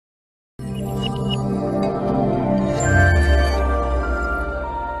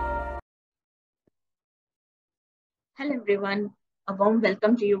Hello everyone, a warm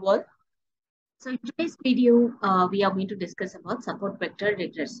welcome to you all. So in today's video, we are going to discuss about support vector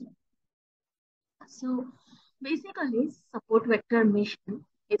regression. So basically, support vector mission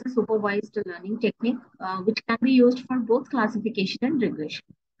is a supervised learning technique which can be used for both classification and regression,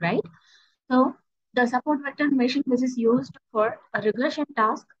 right? So the support vector mission which is used for a regression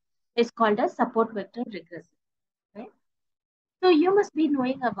task is called as support vector regression, right? So you must be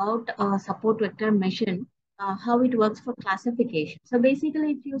knowing about support vector mission, how it works for classification. So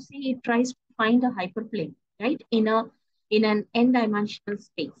basically, if you see, it tries to find a hyperplane, right, in an n-dimensional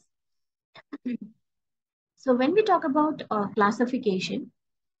space. So when we talk about classification,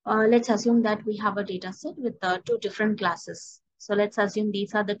 let's assume that we have a data set with two different classes. So let's assume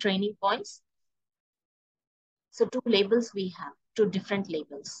these are the training points. So two labels we have, two different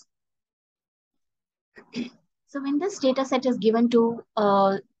labels. So when this data set is given to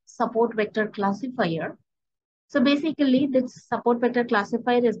a support vector classifier, so basically, this support vector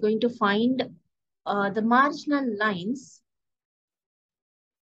classifier is going to find the marginal lines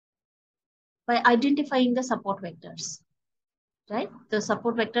by identifying the support vectors, right? The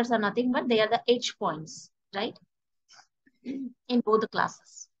support vectors are nothing but they are the edge points, right? In both the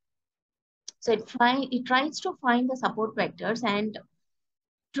classes. So it tries to find the support vectors and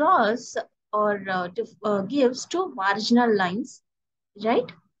draws or gives two marginal lines,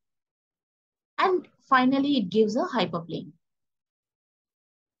 right? And finally, it gives a hyperplane.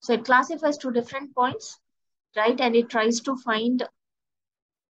 So it classifies two different points, right? And it tries to find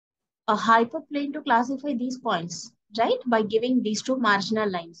a hyperplane to classify these points, right? By giving these two marginal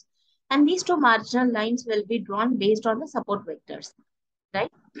lines. And these two marginal lines will be drawn based on the support vectors,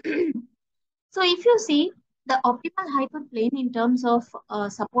 right? So if you see the optimal hyperplane in terms of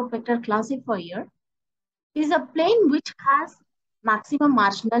support vector classifier is a plane which has maximum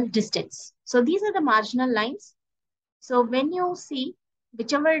marginal distance. So these are the marginal lines. So when you see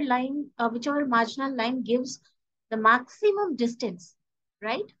whichever marginal line gives the maximum distance,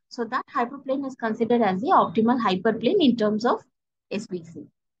 right? So that hyperplane is considered as the optimal hyperplane in terms of SVC,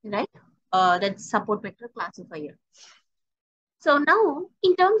 right? That's support vector classifier. So now,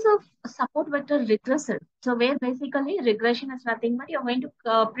 in terms of support vector regressor, so where basically regression is nothing but you're going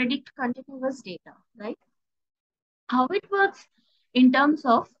to predict continuous data, right? How it works in terms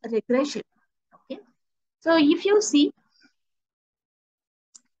of regression, okay? So if you see,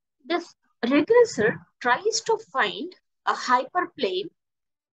 this regressor tries to find a hyperplane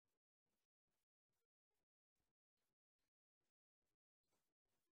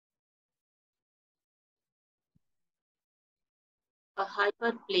a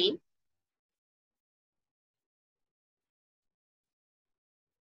hyperplane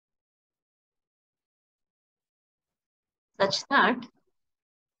such that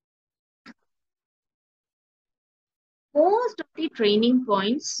most of the training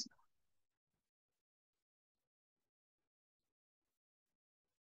points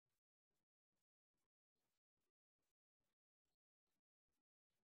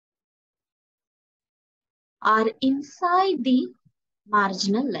are inside the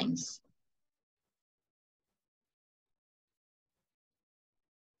marginal lines.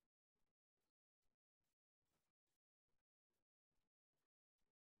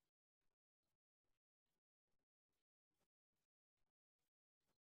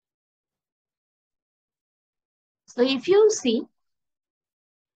 So if you see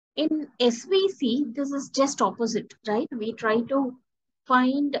in SVC, this is just opposite, right? We try to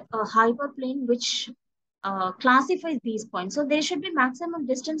find a hyperplane which classifies these points. So there should be maximum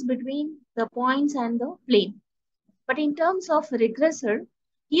distance between the points and the plane. But in terms of regressor,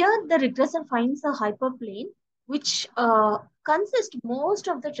 here the regressor finds a hyperplane which consists most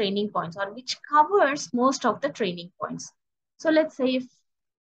of the training points or which covers most of the training points. So let's say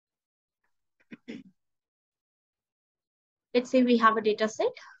we have a data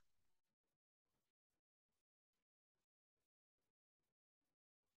set.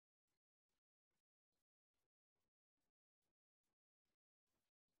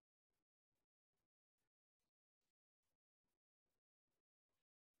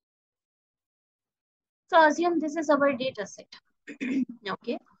 So assume this is our data set.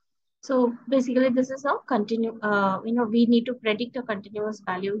 Okay. So basically this is a we need to predict a continuous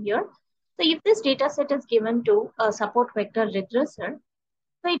value here. So if this data set is given to a support vector regressor,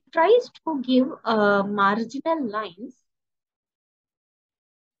 so it tries to give marginal lines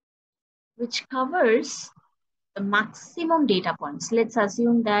which covers the maximum data points. Let's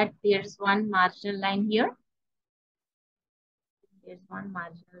assume that there's one marginal line here. There's one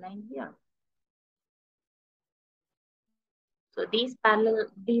marginal line here. So these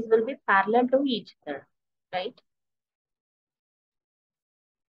will be parallel to each other, right?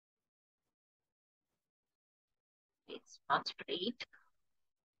 not straight.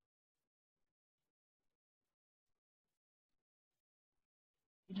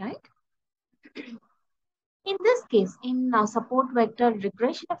 Right? In this case, in support vector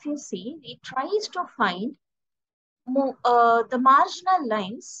regression, if you see, it tries to find the marginal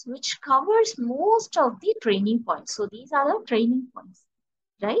lines which covers most of the training points. So these are the training points,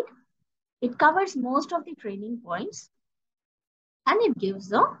 right? It covers most of the training points and it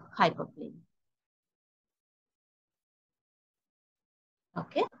gives a hyperplane.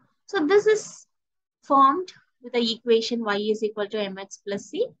 Okay, so this is formed with the equation y is equal to mx plus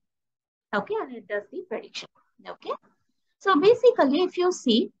c. Okay, and it does the prediction. Okay, so basically, if you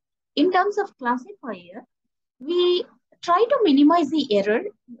see, in terms of classifier, we try to minimize the error,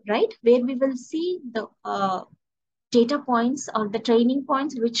 right? Where we will see the data points or the training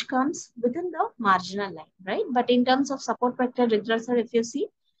points which comes within the marginal line, right? But in terms of support vector regressor, if you see,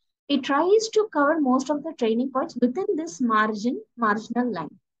 it tries to cover most of the training points within this marginal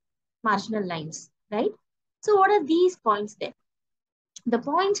lines, right? So what are these points there? The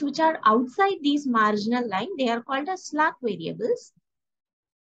points which are outside these marginal line, they are called as slack variables.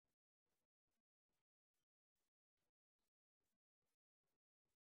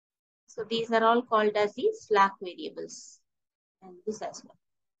 So these are all called as the slack variables. And this as well.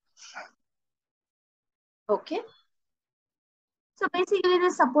 Okay. So basically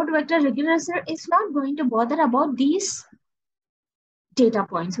the support vector regressor is not going to bother about these data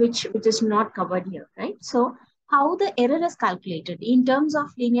points, which is not covered here, right? So how the error is calculated in terms of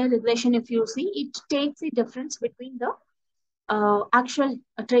linear regression, if you see, it takes the difference between the actual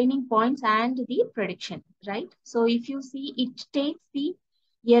training points and the prediction, right? So if you see, it takes the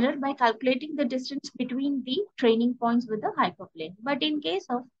error by calculating the distance between the training points with the hyperplane. But in case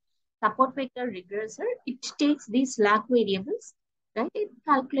of support vector regressor, it takes these slack variables, right? It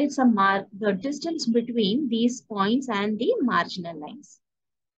calculates the distance between these points and the marginal lines.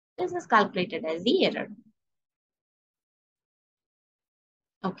 This is calculated as the error.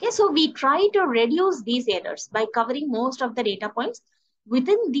 Okay, so we try to reduce these errors by covering most of the data points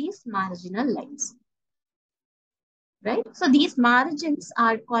within these marginal lines, right? So these margins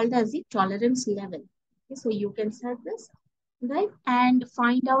are called as the tolerance level. Okay, so you can set this, right? And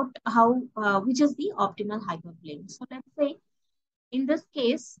find out how, which is the optimal hyperplane. So let's say in this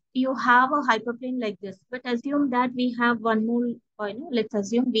case, you have a hyperplane like this, but assume that we have one more, let's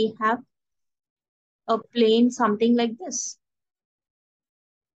assume we have a plane something like this.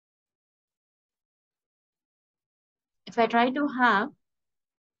 If I try to have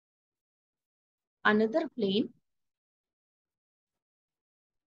another plane,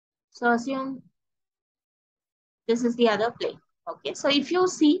 so assume this is the other plane. Okay, so if you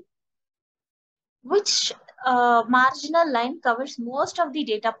see which marginal line covers most of the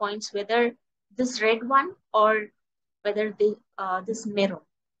data points, whether this red one or whether this mirror.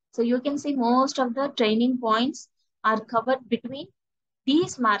 So you can see most of the training points are covered between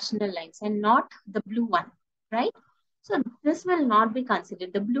these marginal lines and not the blue one, right? So this will not be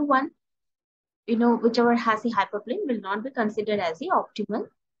considered. The blue one, whichever has the hyperplane, will not be considered as the optimal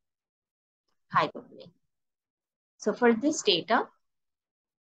hyperplane. So for this data,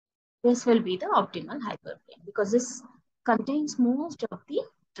 this will be the optimal hyperplane because this contains most of the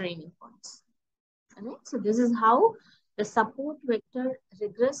training points. All right? So this is how the support vector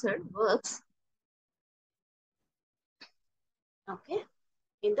regressor works, okay,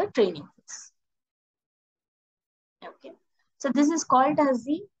 in the training phase. Okay, so this is called as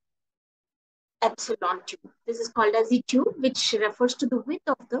the epsilon tube. This is called as the tube, which refers to the width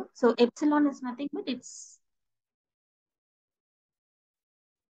of the, so epsilon is nothing but it's,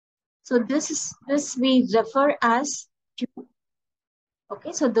 so this we refer as tube.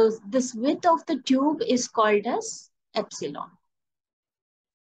 Okay, so this width of the tube is called as epsilon.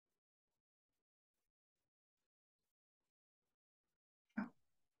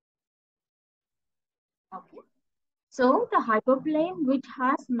 Okay, so the hyperplane which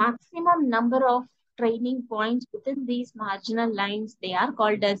has maximum number of training points within these marginal lines, they are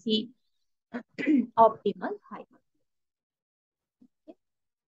called as the optimal hyperplane. Okay.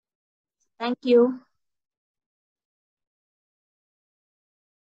 Thank you.